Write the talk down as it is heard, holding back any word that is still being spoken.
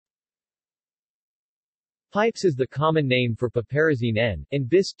Pipes is the common name for piperazine N, and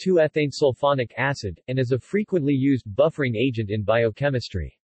bis-2-ethane sulfonic acid, and is a frequently used buffering agent in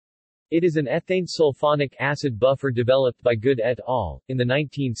biochemistry. It is an ethane sulfonic acid buffer developed by Good et al. In the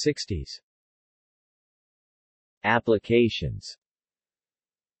 1960s. Applications.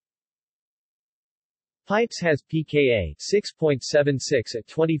 Pipes has pKa 6.76 at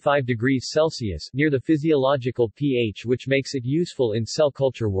 25 degrees Celsius near the physiological pH, which makes it useful in cell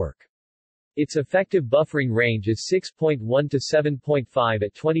culture work. Its effective buffering range is 6.1 to 7.5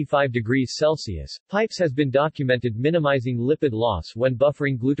 at 25 degrees Celsius. Pipes has been documented minimizing lipid loss when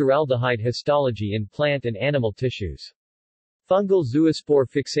buffering glutaraldehyde histology in plant and animal tissues. Fungal zoospore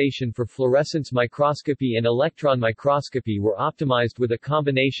fixation for fluorescence microscopy and electron microscopy were optimized with a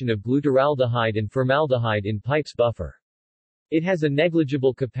combination of glutaraldehyde and formaldehyde in Pipes buffer. It has a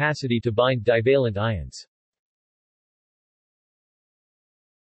negligible capacity to bind divalent ions.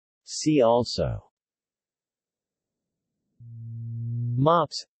 See also: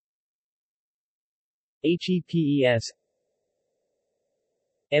 MOPS, HEPES,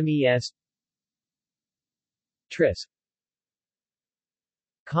 MES, TRIS.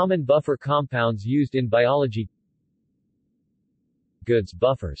 Common buffer compounds used in biology. Goods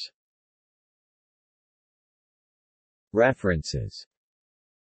buffers. References.